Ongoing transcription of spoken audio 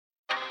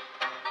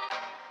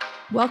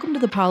Welcome to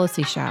the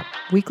Policy Shop,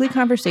 weekly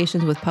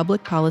conversations with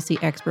public policy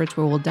experts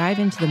where we'll dive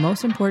into the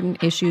most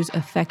important issues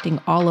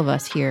affecting all of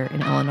us here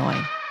in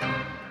Illinois.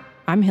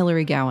 I'm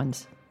Hillary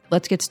Gowans.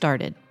 Let's get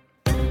started.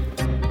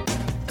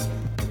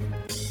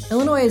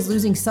 Illinois is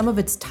losing some of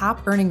its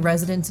top-earning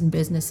residents and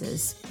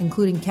businesses,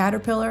 including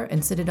Caterpillar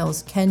and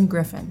Citadel's Ken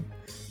Griffin.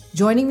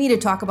 Joining me to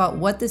talk about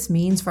what this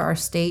means for our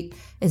state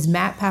is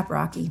Matt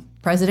Paprocki,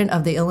 president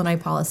of the Illinois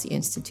Policy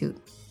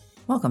Institute.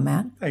 Welcome,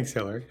 Matt. Thanks,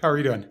 Hillary. How are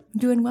you doing? I'm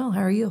doing well.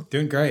 How are you?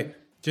 Doing great.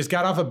 Just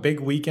got off a big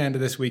weekend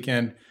this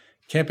weekend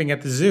camping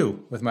at the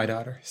zoo with my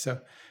daughter.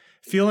 So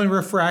feeling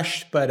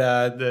refreshed, but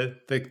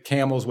the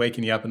camels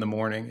waking you up in the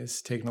morning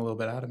is taking a little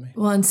bit out of me.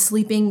 Well, and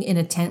sleeping in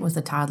a tent with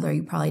a toddler,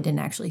 you probably didn't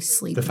actually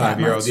sleep the that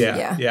 5-year-old,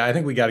 much. Yeah, I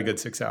think we got a good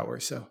 6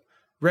 hours. So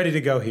ready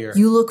to go here.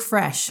 You look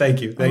fresh.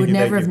 Thank you. I would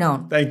never have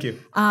known. Thank you.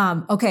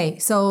 Okay,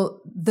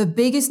 so the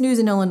biggest news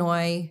in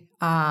Illinois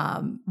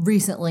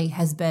recently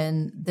has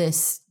been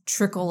this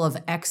trickle of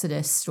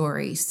exodus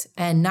stories,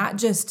 and not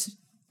just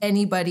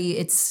anybody.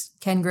 It's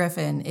Ken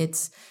Griffin.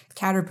 It's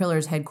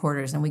Caterpillar's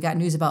headquarters, and we got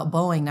news about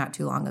Boeing not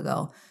too long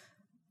ago.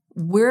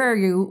 Where are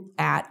you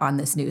at on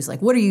this news?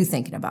 Like, what are you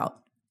thinking about?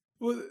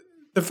 Well,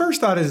 the first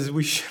thought is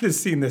we should have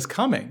seen this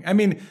coming. I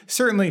mean,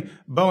 certainly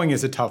Boeing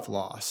is a tough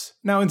loss.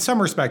 Now, in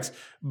some respects,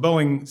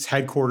 Boeing's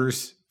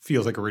headquarters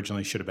feels like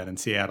originally should have been in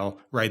Seattle,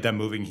 right? Them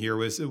moving here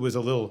was a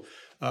little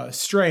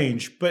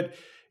strange, but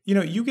you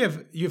know, you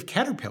have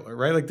Caterpillar,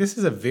 right? Like, this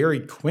is a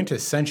very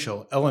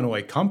quintessential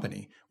Illinois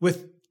company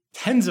with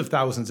tens of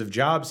thousands of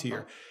jobs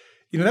here.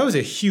 You know, that was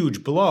a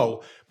huge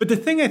blow. But the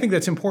thing I think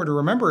that's important to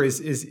remember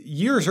is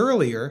years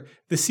earlier,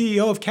 the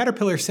CEO of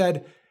Caterpillar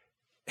said,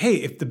 hey,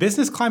 if the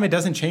business climate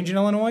doesn't change in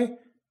Illinois,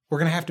 we're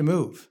going to have to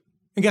move.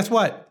 And guess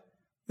what?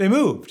 They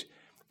moved.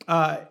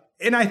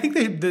 And I think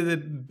the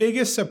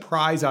biggest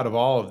surprise out of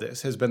all of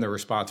this has been the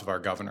response of our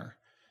governor.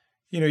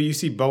 You know, you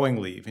see Boeing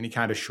leave and he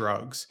kind of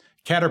shrugs.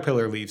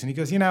 Caterpillar leaves and he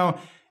goes, you know,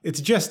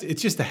 it's just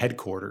the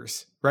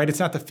headquarters, right? It's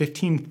not the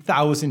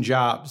 15,000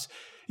 jobs,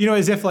 you know,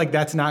 as if like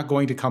that's not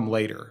going to come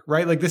later,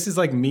 right? Like, this is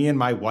like me and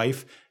my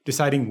wife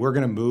deciding we're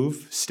going to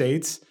move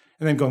states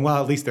and then going, well,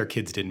 at least their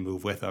kids didn't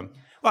move with them.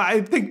 Well,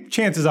 I think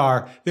chances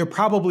are they're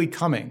probably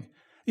coming,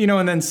 you know.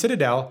 And then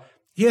Citadel,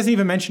 he hasn't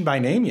even mentioned by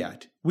name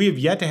yet. We have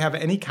yet to have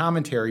any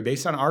commentary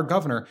based on our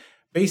governor,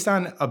 based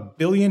on a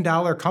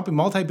billion-dollar company,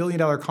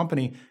 multi-billion-dollar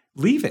company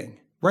leaving.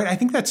 Right. I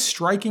think that's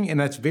striking, and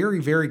that's very,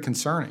 very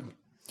concerning.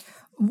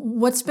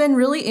 What's been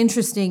really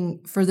interesting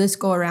for this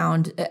go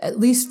around, at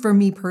least for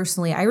me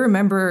personally, I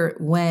remember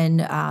when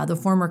the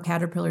former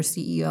Caterpillar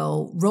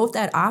CEO wrote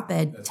that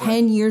op-ed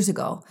 10 years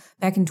ago.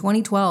 Back in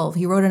 2012,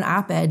 he wrote an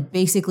op-ed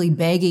basically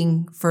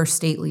begging for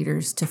state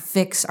leaders to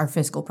fix our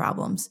fiscal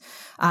problems.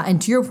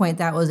 And to your point,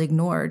 that was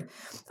ignored.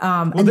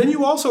 Then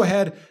you also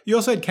had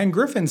Ken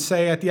Griffin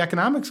say at the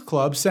Economics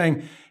Club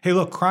saying, hey,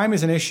 look, crime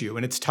is an issue,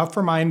 and it's tough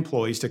for my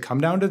employees to come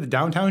down to the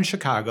downtown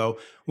Chicago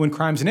when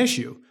crime's an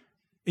issue.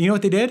 And you know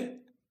what they did?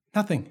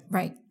 Nothing.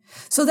 Right.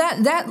 So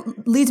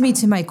that leads me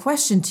to my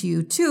question to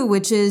you, too,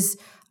 which is,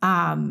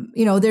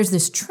 you know, there's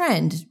this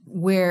trend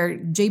where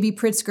J.B.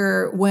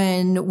 Pritzker,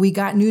 when we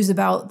got news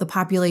about the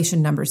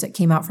population numbers that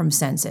came out from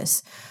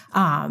census,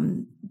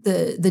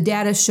 the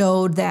data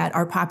showed that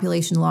our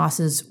population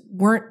losses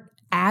weren't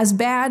as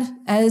bad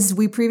as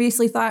we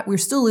previously thought. We're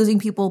still losing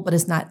people, but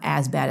it's not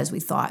as bad as we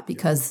thought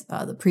because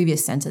the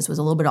previous census was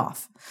a little bit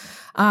off.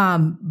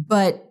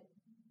 But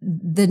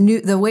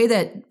the way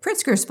that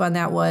Pritzker spun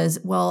that was,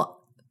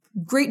 well,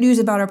 great news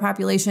about our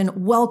population.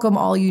 Welcome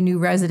all you new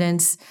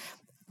residents.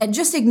 And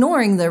just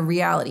ignoring the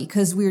reality,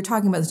 because we were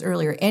talking about this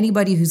earlier,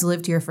 anybody who's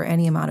lived here for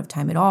any amount of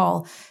time at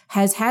all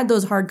has had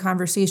those hard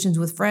conversations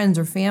with friends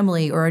or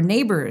family or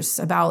neighbors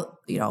about,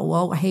 you know,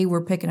 well, hey,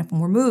 we're picking up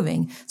and we're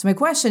moving. So my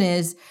question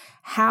is,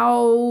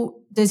 how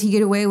does he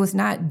get away with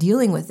not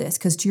dealing with this?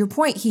 Because to your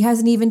point, he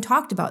hasn't even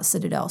talked about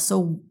Citadel.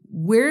 So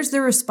where's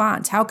the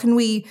response? How can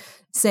we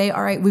say,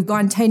 all right, we've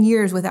gone 10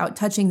 years without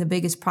touching the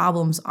biggest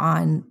problems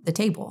on the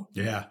table?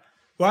 Yeah.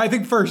 Well, I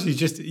think first,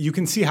 you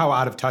can see how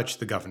out of touch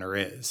the governor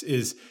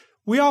is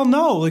we all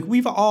know, like,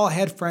 we've all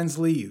had friends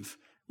leave.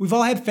 We've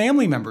all had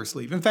family members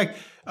leave. In fact,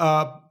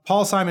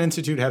 Paul Simon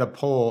Institute had a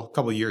poll a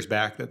couple of years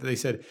back that they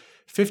said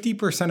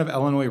 50% of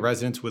Illinois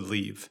residents would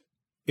leave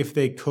if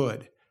they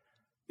could.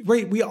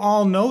 Right? We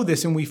all know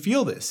this and we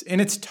feel this, and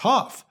it's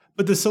tough.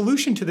 But the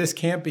solution to this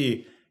can't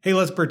be, hey,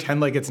 let's pretend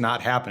like it's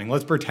not happening.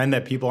 Let's pretend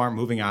that people aren't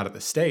moving out of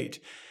the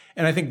state.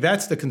 And I think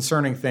that's the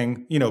concerning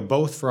thing, you know,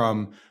 both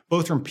from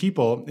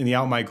people in the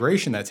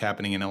out-migration that's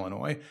happening in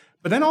Illinois,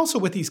 but then also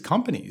with these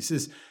companies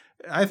is,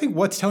 I think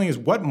what's telling is,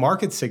 what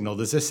market signal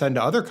does this send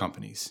to other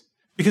companies?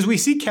 Because we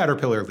see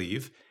Caterpillar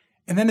leave,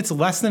 and then it's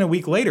less than a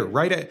week later,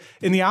 right?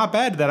 In the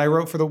op-ed that I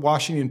wrote for the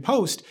Washington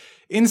Post,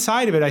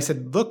 inside of it, I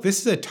said, look, this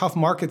is a tough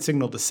market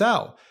signal to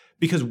sell,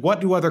 because what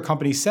do other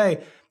companies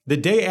say? The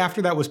day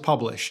after that was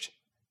published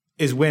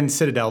is when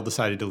Citadel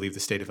decided to leave the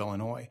state of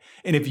Illinois.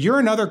 And if you're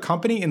another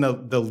company and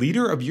the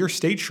leader of your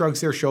state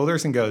shrugs their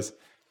shoulders and goes,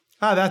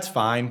 that's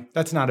fine,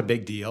 that's not a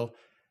big deal,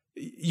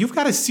 you've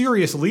got a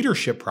serious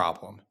leadership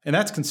problem, and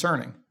that's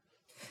concerning.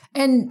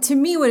 And to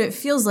me, what it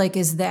feels like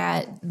is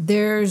that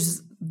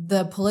there's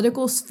the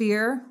political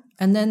sphere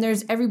and then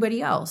there's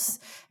everybody else.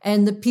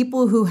 And the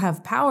people who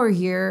have power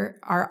here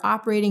are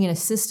operating in a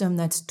system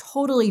that's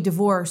totally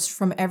divorced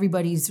from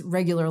everybody's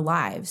regular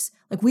lives.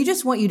 Like, we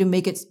just want you to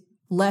make it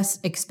less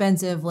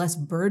expensive, less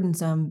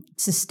burdensome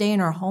to stay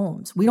in our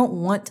homes. We don't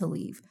want to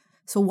leave.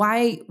 So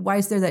why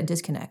is there that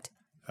disconnect?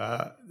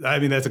 I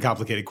mean, that's a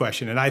complicated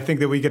question. And I think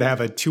that we could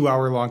have a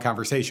 2-hour-long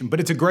conversation, but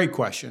it's a great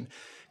question.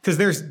 Because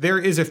there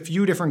is a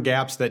few different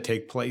gaps that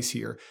take place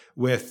here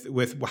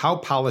with how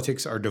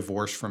politics are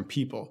divorced from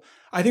people.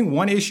 I think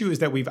one issue is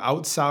that we've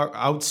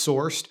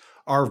outsourced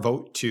our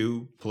vote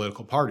to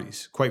political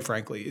parties, quite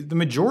frankly. The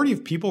majority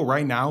of people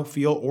right now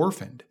feel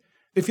orphaned.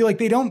 They feel like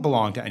they don't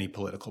belong to any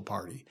political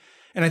party.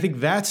 And I think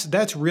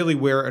that's really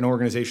where an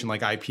organization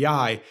like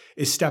IPI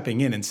is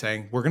stepping in and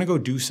saying, we're going to go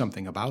do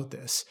something about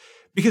this.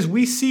 Because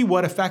we see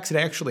what effects it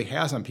actually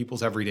has on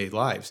people's everyday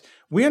lives.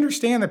 We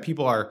understand that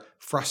people are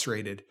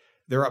frustrated.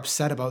 They're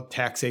upset about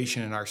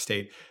taxation in our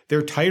state.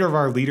 They're tired of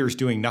our leaders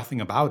doing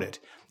nothing about it.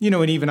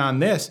 And even on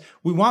this,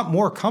 we want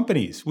more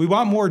companies. We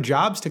want more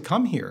jobs to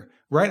come here,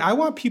 right? I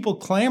want people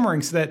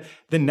clamoring so that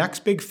the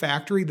next big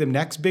factory, the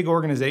next big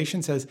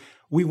organization says,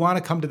 we want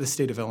to come to the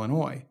state of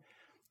Illinois.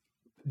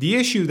 The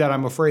issue that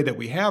I'm afraid that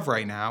we have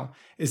right now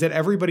is that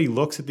everybody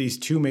looks at these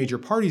two major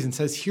parties and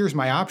says, here's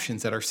my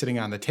options that are sitting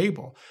on the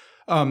table.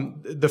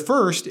 The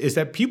first is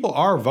that people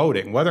are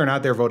voting, whether or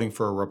not they're voting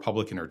for a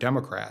Republican or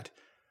Democrat.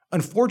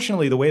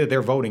 Unfortunately, the way that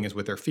they're voting is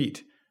with their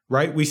feet,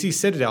 right? We see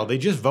Citadel, they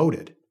just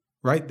voted,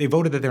 right? They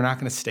voted that they're not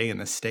going to stay in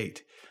the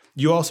state.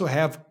 You also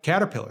have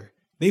Caterpillar.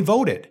 They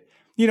voted.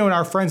 And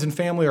our friends and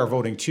family are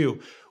voting too.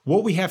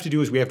 What we have to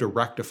do is we have to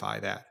rectify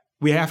that.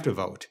 We have to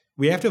vote.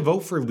 We have to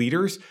vote for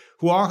leaders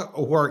who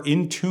are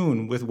in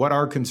tune with what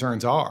our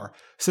concerns are,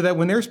 so that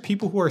when there's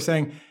people who are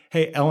saying,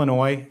 hey,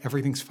 Illinois,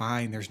 everything's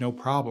fine, there's no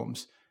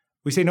problems,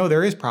 we say, no,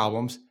 there is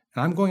problems.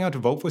 And I'm going out to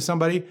vote for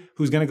somebody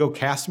who's going to go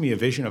cast me a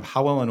vision of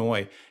how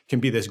Illinois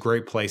can be this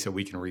great place that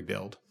we can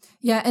rebuild.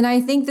 Yeah, and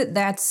I think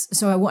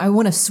so I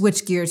want to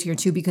switch gears here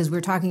too, because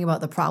we're talking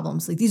about the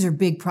problems. Like, these are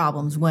big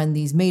problems when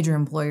these major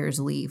employers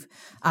leave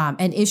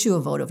and issue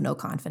a vote of no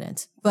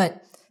confidence.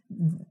 But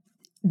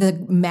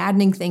the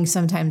maddening thing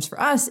sometimes for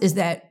us is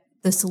that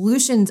the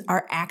solutions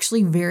are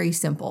actually very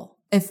simple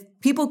if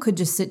people could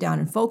just sit down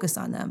and focus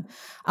on them.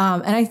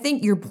 And I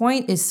think your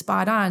point is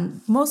spot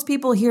on. Most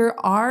people here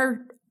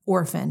are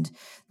orphaned.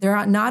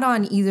 They're not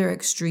on either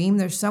extreme.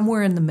 They're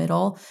somewhere in the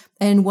middle.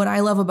 And what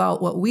I love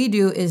about what we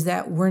do is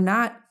that we're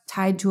not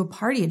tied to a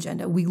party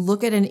agenda. We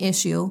look at an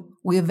issue,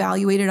 we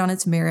evaluate it on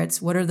its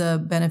merits. What are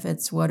the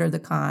benefits? What are the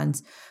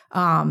cons?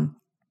 And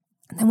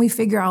then we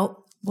figure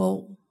out,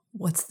 well,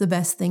 what's the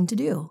best thing to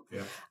do?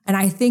 Yeah. And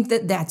I think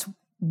that that's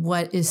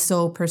what is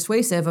so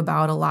persuasive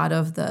about a lot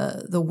of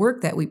the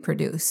work that we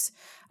produce.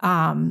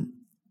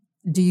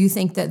 Do you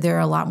think that there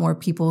are a lot more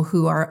people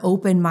who are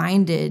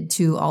open-minded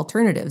to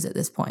alternatives at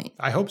this point?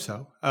 I hope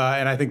so.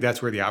 And I think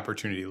that's where the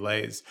opportunity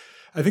lays.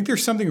 I think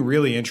there's something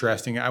really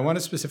interesting. I want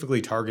to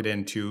specifically target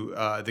into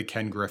the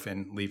Ken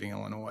Griffin leaving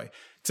Illinois,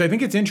 because I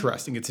think it's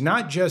interesting. It's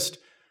not just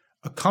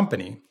a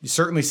company.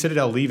 Certainly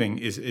Citadel leaving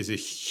is a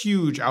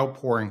huge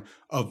outpouring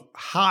of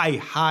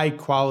high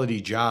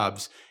quality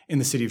jobs in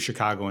the city of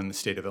Chicago and the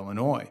state of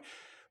Illinois.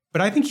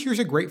 But I think here's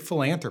a great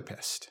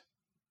philanthropist.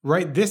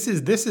 Right. This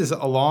is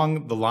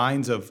along the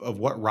lines of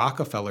what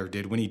Rockefeller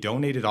did when he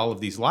donated all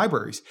of these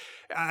libraries.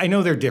 I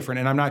know they're different,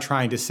 and I'm not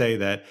trying to say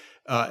that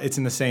it's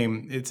in the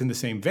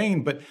same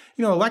vein. But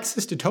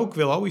Alexis de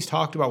Tocqueville always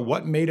talked about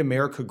what made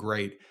America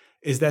great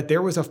is that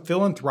there was a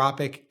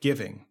philanthropic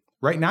giving,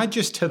 right? Not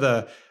just to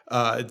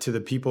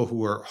the people who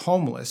were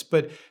homeless,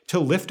 but to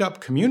lift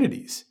up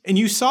communities. And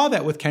you saw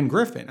that with Ken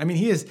Griffin. I mean,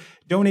 he has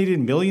donated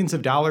millions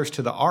of dollars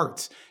to the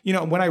arts.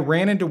 When I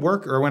ran into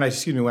work, or when I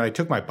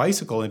took my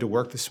bicycle into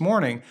work this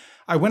morning,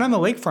 I went on the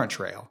Lakefront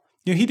Trail.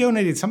 He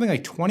donated something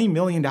like $20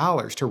 million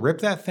to rip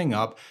that thing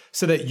up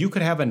so that you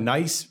could have a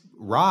nice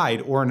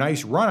ride or a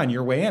nice run on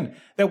your way in.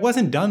 That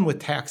wasn't done with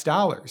tax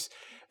dollars.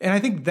 And I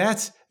think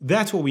that's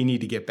what we need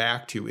to get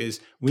back to,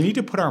 is we need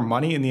to put our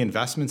money in the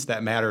investments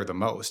that matter the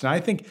most. And I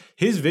think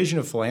his vision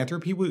of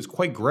philanthropy was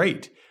quite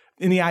great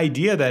in the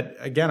idea that,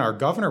 again, our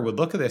governor would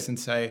look at this and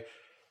say,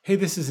 hey,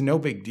 this is no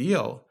big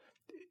deal.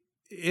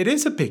 It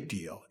is a big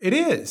deal. It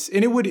is.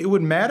 And it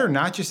would matter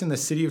not just in the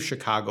city of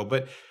Chicago,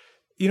 but,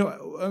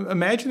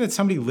 imagine that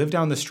somebody lived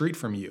down the street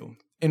from you,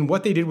 and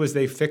what they did was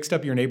they fixed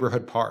up your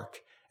neighborhood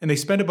park. And they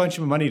spent a bunch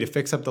of money to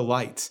fix up the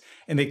lights,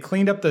 and they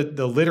cleaned up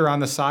the litter on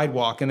the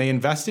sidewalk, and they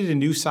invested in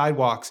new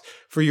sidewalks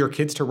for your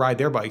kids to ride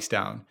their bikes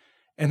down.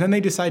 And then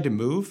they decide to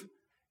move,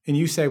 and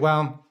you say,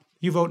 well,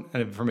 you vote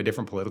from a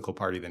different political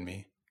party than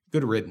me.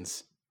 Good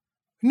riddance.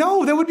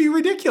 No, that would be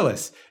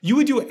ridiculous. You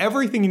would do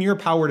everything in your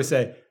power to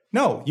say,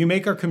 no, you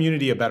make our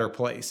community a better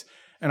place.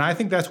 And I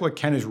think that's what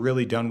Ken has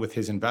really done with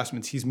his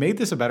investments. He's made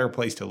this a better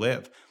place to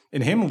live.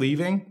 And him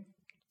leaving,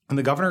 and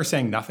the governor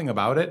saying nothing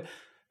about it,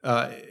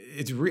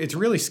 it's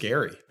really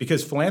scary,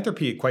 because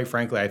philanthropy, quite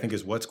frankly, I think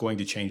is what's going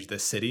to change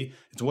this city.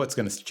 It's what's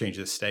going to change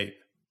this state.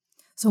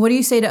 So what do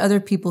you say to other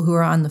people who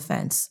are on the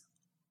fence?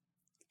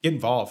 Get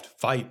involved,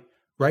 fight,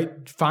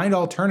 right? Find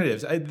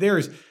alternatives.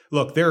 There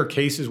are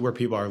cases where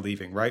people are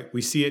leaving, right?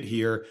 We see it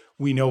here.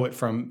 We know it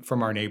from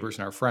our neighbors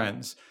and our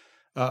friends.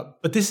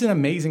 But this is an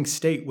amazing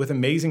state with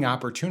amazing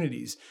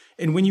opportunities.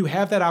 And when you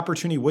have that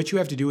opportunity, what you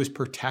have to do is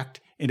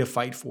protect and to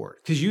fight for it.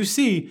 Because you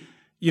see,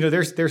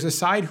 there's a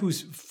side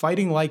who's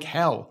fighting like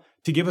hell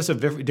to give us a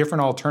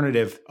different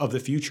alternative of the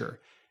future.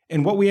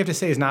 And what we have to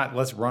say is not,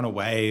 let's run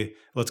away,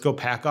 let's go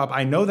pack up.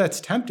 I know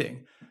that's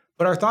tempting,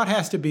 but our thought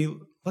has to be,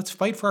 let's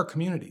fight for our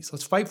communities.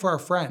 Let's fight for our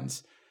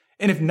friends.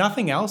 And if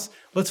nothing else,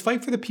 let's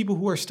fight for the people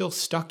who are still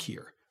stuck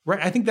here, right?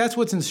 I think that's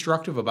what's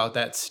instructive about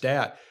that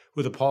stat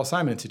with the Paul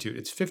Simon Institute.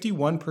 It's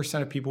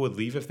 51% of people would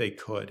leave if they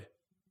could.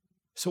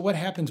 So what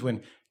happens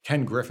when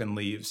Ken Griffin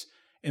leaves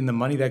and the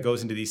money that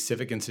goes into these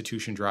civic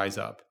institutions dries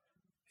up?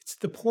 It's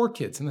the poor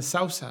kids in the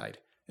South Side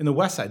and the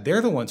West Side.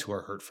 They're the ones who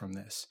are hurt from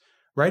this,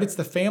 right? It's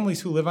the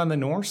families who live on the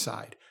North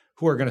Side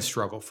who are going to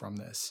struggle from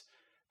this.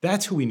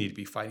 That's who we need to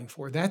be fighting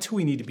for. That's who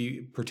we need to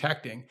be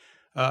protecting.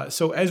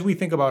 So as we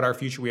think about our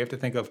future, we have to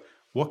think of,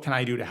 what can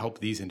I do to help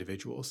these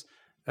individuals?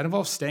 That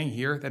involves staying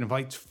here. That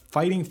invites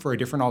fighting for a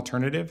different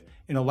alternative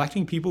and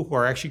electing people who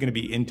are actually going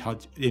to be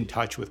in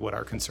touch with what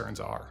our concerns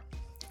are.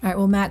 All right.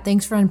 Well, Matt,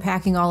 thanks for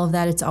unpacking all of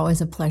that. It's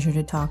always a pleasure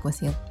to talk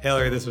with you. Hey,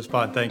 Larry, this was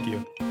fun. Thank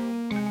you.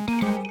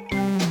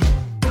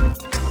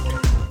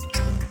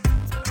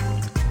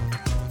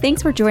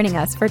 Thanks for joining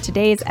us for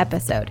today's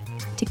episode.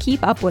 To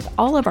keep up with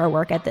all of our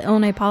work at the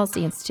Illinois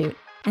Policy Institute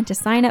and to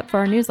sign up for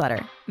our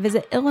newsletter,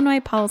 visit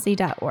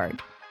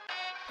illinoispolicy.org.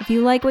 If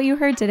you like what you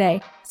heard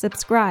today,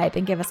 subscribe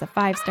and give us a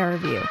 5-star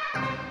review.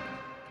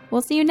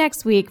 We'll see you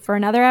next week for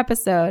another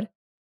episode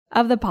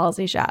of The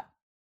Policy Shop.